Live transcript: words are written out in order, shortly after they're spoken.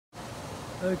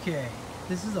Okay,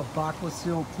 this is a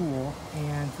Baquacil pool,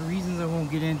 and for reasons I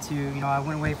won't get into, I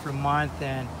went away for a month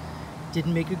and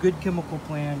didn't make a good chemical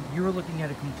plan. You were looking at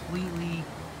a completely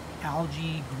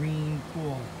algae green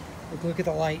pool. Look at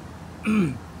the light.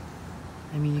 I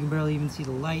mean, you can barely even see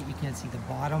the light. You can't see the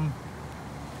bottom.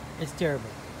 It's terrible.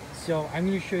 So I'm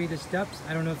going to show you the steps.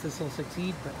 I don't know if this will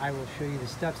succeed, but I will show you the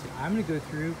steps that I'm going to go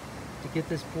through to get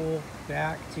this pool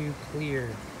back to clear.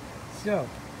 So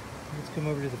let's come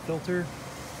over to the filter.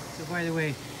 So by the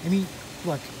way, I mean,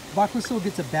 look, Baquacil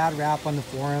gets a bad rap on the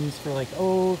forums for like,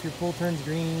 oh, if your pool turns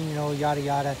green, yada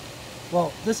yada.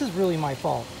 Well, this is really my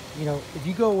fault. If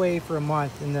you go away for a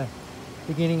month in the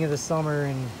beginning of the summer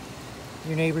and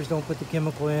your neighbors don't put the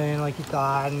chemical in like you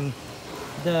thought, and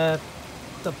the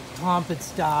pump had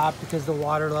stopped because the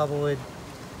water level had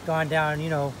gone down,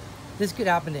 this could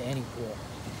happen to any pool.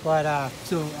 But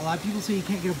so a lot of people say you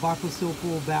can't get a Baquacil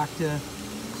pool back to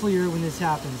clear when this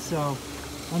happens. So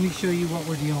let me show you what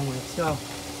we're dealing with. So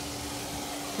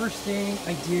first thing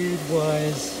I did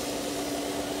was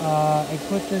I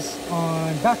put this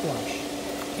on backwash,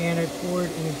 and I poured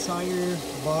an entire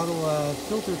bottle of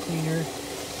filter cleaner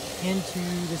into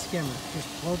the skimmer.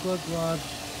 Just glug, glug, glug.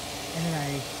 And then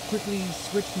I quickly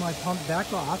switched my pump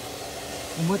back off.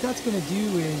 And what that's going to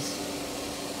do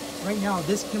is, right now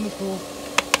this chemical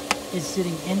is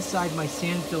sitting inside my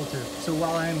sand filter. So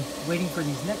while I'm waiting for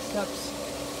these next steps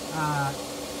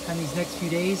and these next few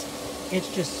days, it's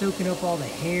just soaking up all the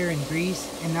hair and grease,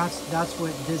 and that's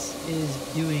what this is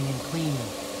doing and cleaning.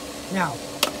 Now,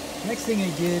 next thing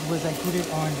I did was I put it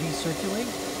on recirculate.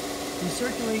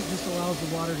 Recirculate just allows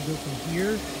the water to go from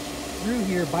here through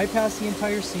here, bypass the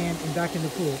entire sand, and back in the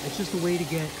pool. It's just a way to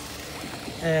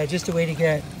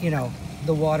get,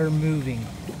 the water moving.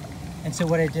 And so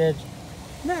what I did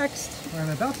next, what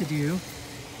I'm about to do,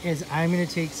 is I'm going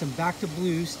to take some back to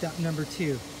blue, step number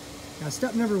 2. Now,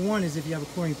 step number 1 is if you have a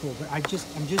chlorine pool, but I'm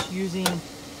just using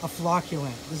a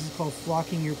flocculant. This is called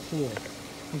flocking your pool.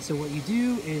 And so what you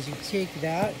do is you take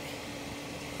that.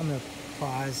 I'm going to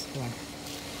pause. Hold on.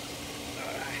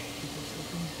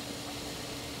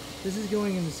 This is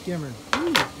going in the skimmer.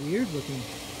 Ooh, weird looking.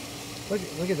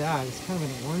 Look at that. It's kind of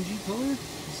an orangey color.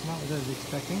 It's not what I was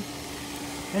expecting.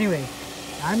 Anyway,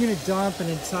 I'm going to dump an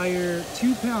entire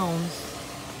 2 pounds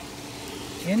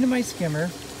into my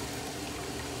skimmer.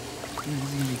 Ooh,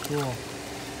 this is going to be cool.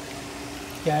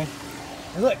 Okay.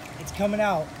 And look, it's coming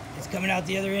out. It's coming out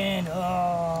the other end.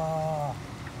 Oh,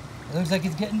 it looks like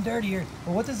it's getting dirtier.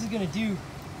 But what this is going to do,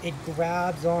 it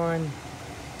grabs on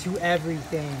to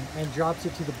everything and drops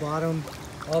it to the bottom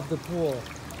of the pool.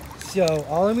 So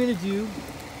all I'm going to do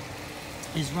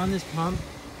is run this pump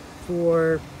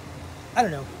for, I don't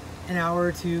know, an hour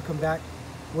or two, come back.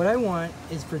 What I want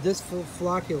is for this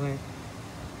flocculant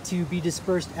to be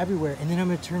dispersed everywhere, and then I'm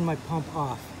going to turn my pump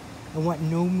off. I want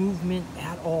no movement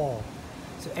at all,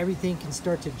 so everything can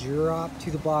start to drop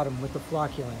to the bottom with the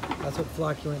flocculant. That's what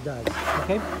flocculant does.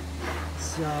 Okay,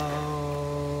 so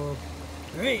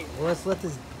all right, well, let's let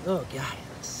this. Oh god, it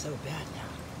looks so bad now.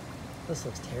 This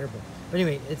looks terrible. But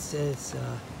anyway, it's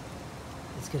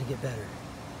gonna get better.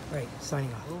 All right,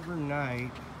 signing off.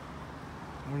 Overnight,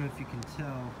 I don't know if you can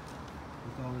tell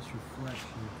with all this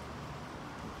reflection.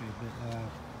 Okay, but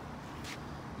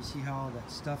you see how all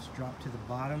that stuff's dropped to the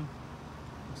bottom?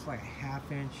 Looks like a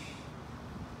 1/2 inch,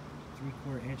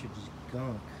 3/4 inch of just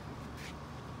gunk.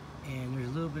 And there's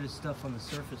a little bit of stuff on the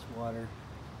surface water,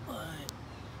 but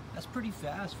that's pretty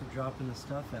fast for dropping the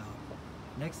stuff out.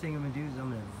 Next thing I'm going to do is I'm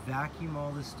going to vacuum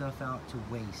all this stuff out to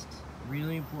waste.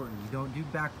 Really important. You don't do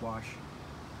backwash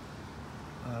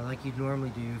like you'd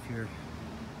normally do if you're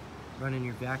running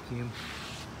your vacuum.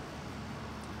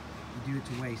 You do it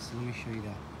to waste. So let me show you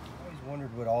that. I always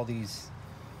wondered what all these,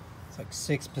 it's like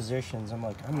 6 positions. I'm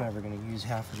like, I'm never going to use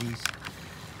half of these.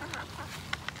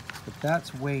 But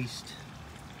that's waste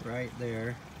right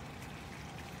there.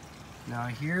 Now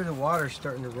here the water's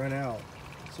starting to run out,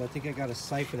 so I think I got a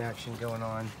siphon action going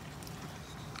on.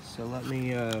 So let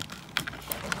me, I'm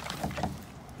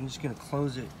just gonna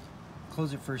close it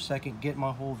for a second, get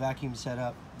my whole vacuum set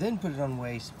up, then put it on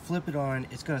waste, flip it on.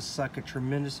 It's gonna suck a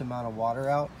tremendous amount of water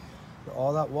out, but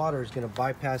all that water is gonna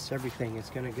bypass everything. It's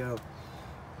gonna go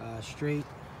straight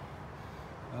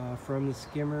from the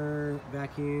skimmer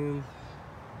vacuum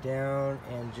down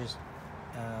and just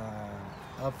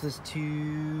up this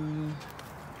tube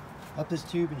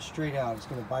and straight out. It's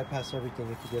going to bypass everything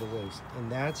if you go to waste.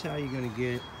 And that's how you're going to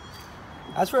get,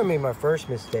 that's where I made my first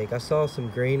mistake. I saw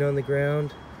some grain on the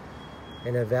ground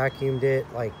and I vacuumed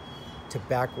it like to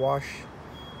backwash,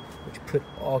 which put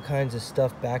all kinds of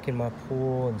stuff back in my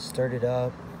pool and stirred it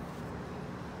up.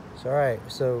 So all right,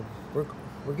 so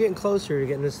we're getting closer to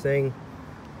getting this thing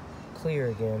clear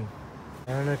again.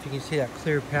 I don't know if you can see that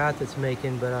clear path it's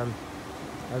making, but I'm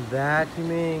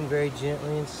vacuuming very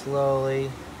gently and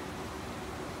slowly.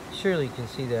 Surely you can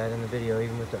see that in the video,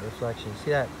 even with the reflection.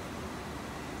 See that?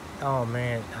 Oh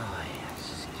man, oh yeah, it's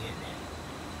just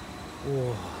getting it.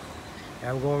 Whoa.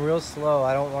 I'm going real slow.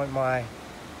 I don't want my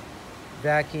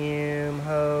vacuum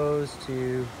hose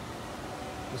to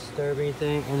disturb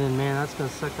anything. And then man, that's gonna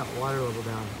suck that water level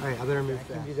down. All right, I better move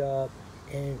fast. Vacuumed it up.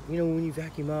 And you know, when you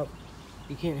vacuum up,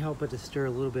 you can't help but to stir a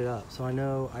little bit up. So I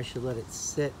know I should let it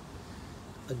sit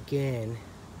again,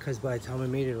 because by the time I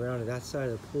made it around to that side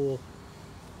of the pool,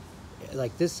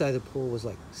 like this side of the pool was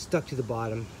like stuck to the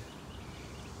bottom,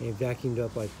 and it vacuumed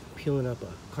up like peeling up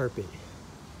a carpet.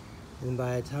 And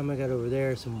by the time I got over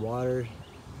there, some water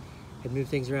had moved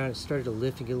things around. It started to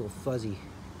lift and get a little fuzzy.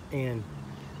 And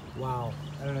wow,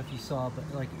 I don't know if you saw, but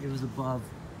like it was above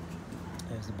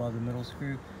the middle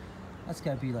screw. That's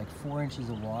got to be like 4 inches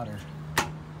of water.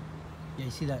 Yeah,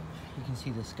 you see that? You can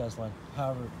see the scuzz line.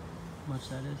 However much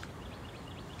that is.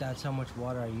 That's how much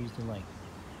water I used in like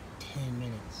 10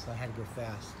 minutes. So I had to go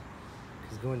fast,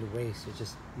 because going to waste, it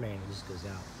just, man, it just goes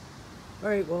out. All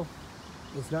right, well,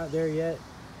 it's not there yet,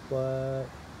 but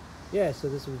yeah, so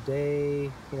this was day,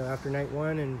 you know, after night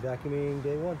 1 and vacuuming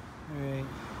day 1. All right,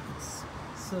 it's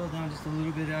settled down just a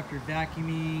little bit after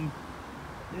vacuuming.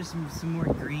 There's some more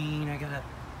green I gotta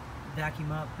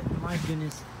vacuum up, but my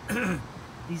goodness,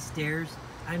 these stairs,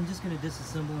 I'm just gonna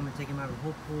disassemble them and take them out of the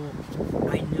whole pool.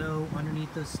 I know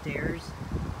underneath those stairs,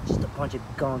 just a bunch of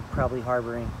gunk probably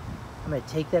harboring. I'm gonna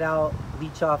take that out,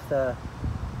 leach off the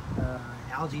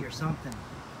algae or something.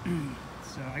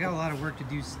 So I got a lot of work to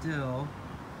do still.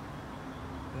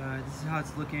 This is how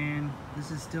it's looking.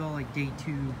 This is still like day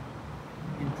 2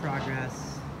 in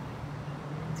progress.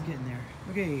 It's getting there.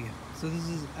 Okay, so this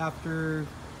is after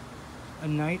a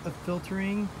night of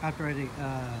filtering, after I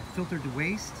filtered the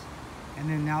waste. And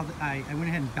then now that I went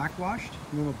ahead and backwashed,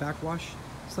 normal backwash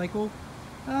cycle.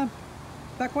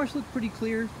 Backwash looked pretty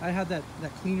clear. I had that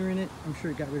cleaner in it. I'm sure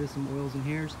it got rid of some oils and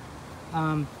hairs.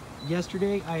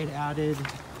 Yesterday I had added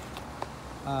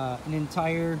an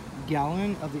entire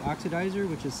gallon of the oxidizer,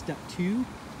 which is step 2.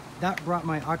 That brought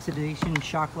my oxidation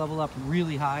shock level up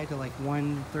really high to like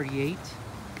 138,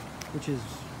 which is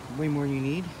way more than you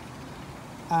need.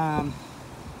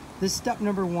 This step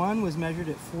number 1 was measured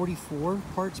at 44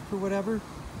 parts per whatever,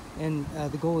 and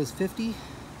the goal is 50.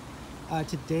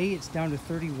 Today it's down to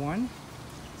 31.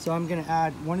 So I'm gonna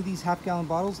add one of these half-gallon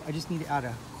bottles. I just need to add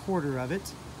a quarter of it.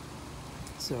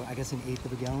 So I guess an 1/8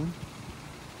 of a gallon.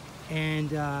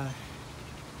 And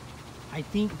I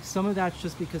think some of that's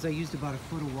just because I used about a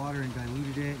foot of water and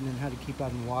diluted it and then had to keep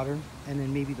adding water, and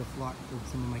then maybe the flock pulled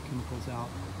some of my chemicals out.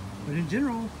 But in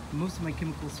general, most of my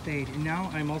chemicals stayed. And now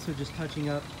I'm also just touching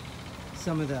up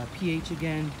some of the pH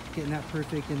again, getting that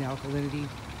perfect in the alkalinity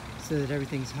so that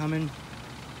everything's humming.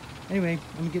 Anyway,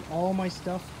 I'm gonna get all my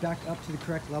stuff back up to the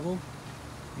correct level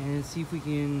and see if we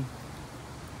can,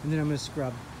 and then I'm gonna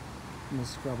scrub. I'm gonna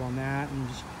scrub on that and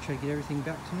just try to get everything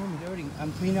back to normal.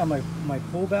 I'm cleaning out my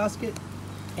pole basket,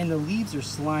 and the leaves are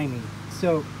slimy.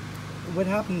 So what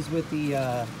happens with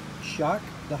the shock,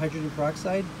 the hydrogen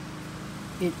peroxide,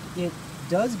 it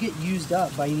does get used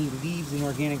up by any leaves and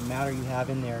organic matter you have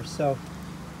in there. So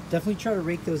definitely try to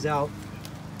rake those out.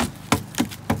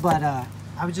 But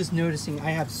I was just noticing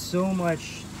I have so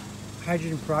much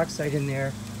hydrogen peroxide in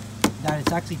there that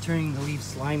it's actually turning the leaves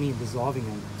slimy and dissolving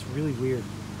them. It's really weird.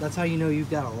 That's how you know you've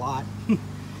got a lot. You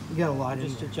got a lot.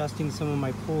 Just adjusting some of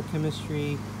my pool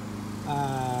chemistry.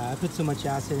 I put so much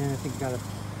acid in, I think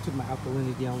took my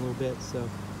alkalinity down a little bit. So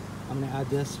I'm gonna add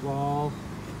this while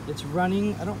it's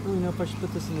running. I don't really know if I should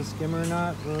put this in the skimmer or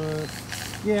not, but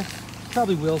yeah,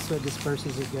 probably will, so it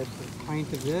disperses it good. A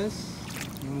pint of this,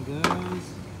 in goes.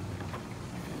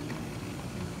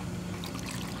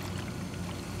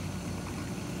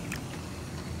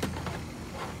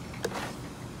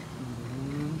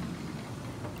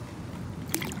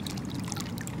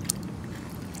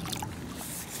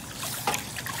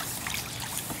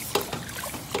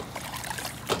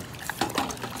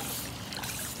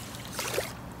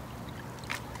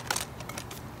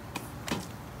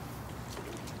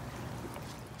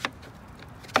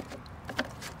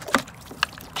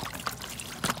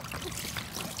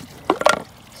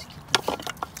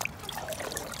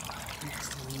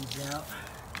 Out.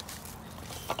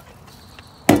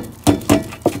 Yeah,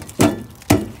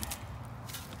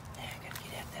 I gotta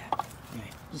get at that.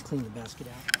 Anyway, just clean the basket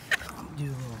out. Do a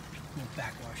little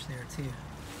backwash there too.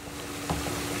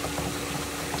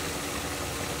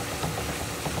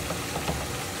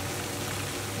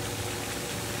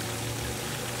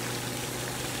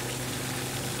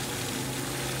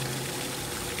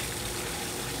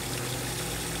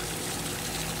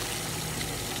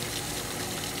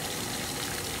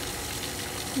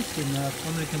 That's good enough.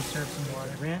 I'm going to conserve some water.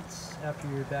 Rinse after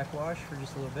your backwash for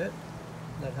just a little bit.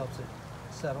 That helps it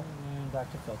settle. And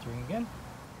back to filtering again.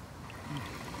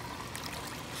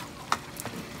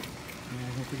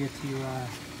 And don't forget to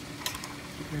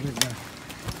get rid of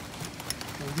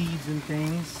the leaves and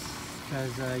things,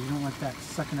 because you don't want that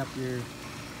sucking up your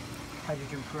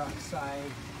hydrogen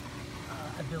peroxide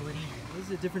ability. This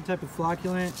is a different type of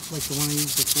flocculant, like the one I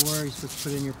used before. You're supposed to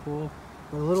put in your pool.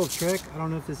 But a little trick, I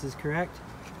don't know if this is correct,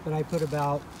 but I put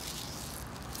about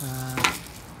a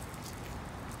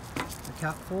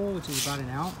capful, which is about an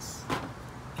ounce,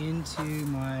 into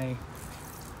my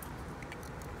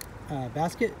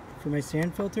basket for my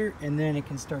sand filter, and then it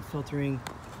can start filtering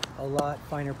a lot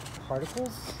finer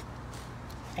particles.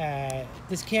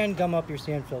 This can gum up your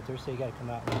sand filter, so you got to come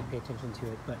out and pay attention to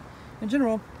it. But in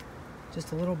general,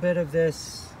 just a little bit of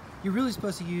this. You're really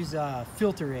supposed to use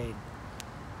filter aid.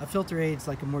 A filter aid is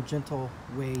like a more gentle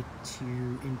way to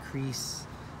increase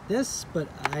this, but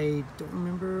I don't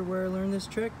remember where I learned this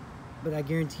trick. But I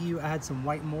guarantee you, I had some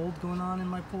white mold going on in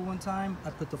my pool one time.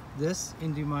 I put this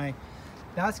into my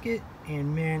basket,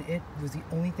 and man, it was the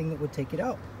only thing that would take it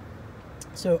out.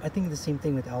 So I think the same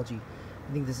thing with algae.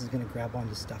 I think this is going to grab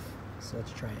onto stuff. So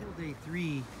let's try it. Day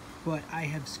 3, but I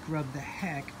have scrubbed the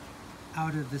heck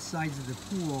out of the sides of the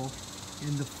pool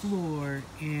and the floor,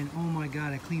 and oh my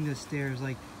god, I cleaned those stairs.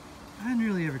 Like, I hadn't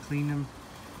really ever cleaned them,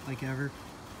 like ever,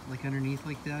 like underneath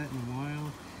like that in a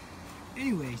while.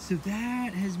 Anyway, so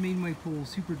that has made my pool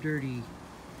super dirty.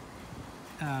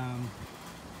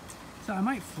 So I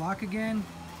might flock again,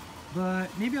 but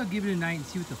maybe I'll give it a night and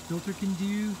see what the filter can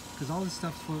do, because all this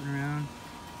stuff's floating around.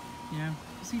 Yeah,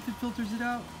 see if it filters it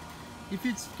out. If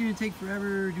it's gonna take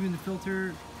forever doing the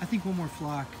filter, I think one more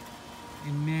flock.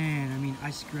 And man, I mean,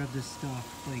 I scrubbed this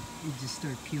stuff, like it just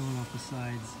started peeling off the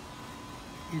sides.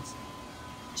 It's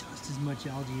just as much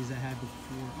algae as I had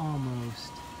before,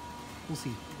 almost. We'll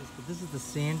see. But this is the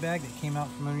sandbag that came out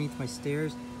from underneath my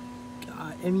stairs.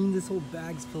 God, I mean, this whole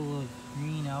bag's full of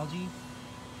green algae.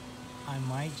 I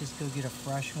might just go get a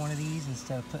fresh one of these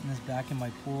instead of putting this back in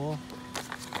my pool.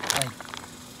 Like,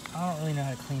 I don't really know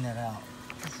how to clean that out,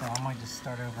 so I might just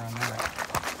start over on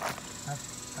that.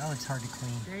 That looks hard to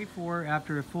clean. Day 4,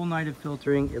 after a full night of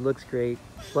filtering, it looks great.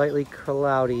 Slightly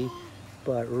cloudy,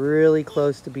 but really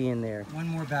close to being there. One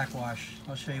more backwash.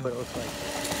 I'll show you what it looks like.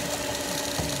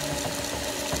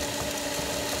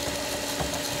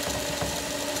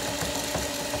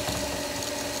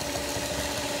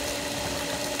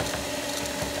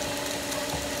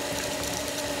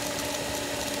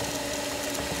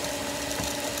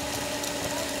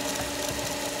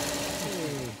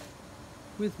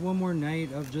 With one more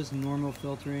night of just normal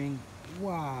filtering,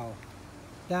 wow,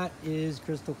 that is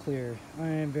crystal clear. I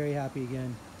am very happy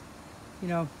again. You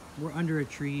know, we're under a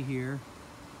tree here,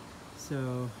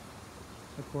 so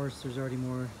of course there's already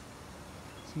some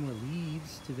more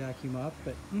leaves to vacuum up,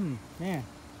 but man,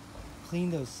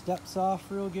 clean those steps off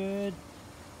real good.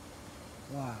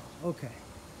 Wow, okay,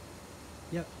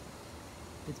 yep,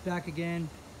 it's back again.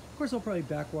 Of course I'll probably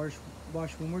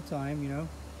wash one more time, you know,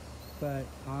 but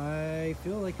I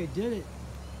feel like I did it.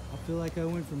 I feel like I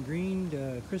went from green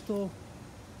to crystal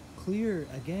clear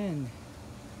again.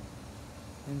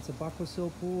 And it's a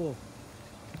Baquacil pool.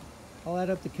 I'll add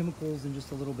up the chemicals in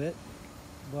just a little bit,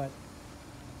 but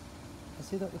I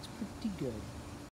say that looks pretty good.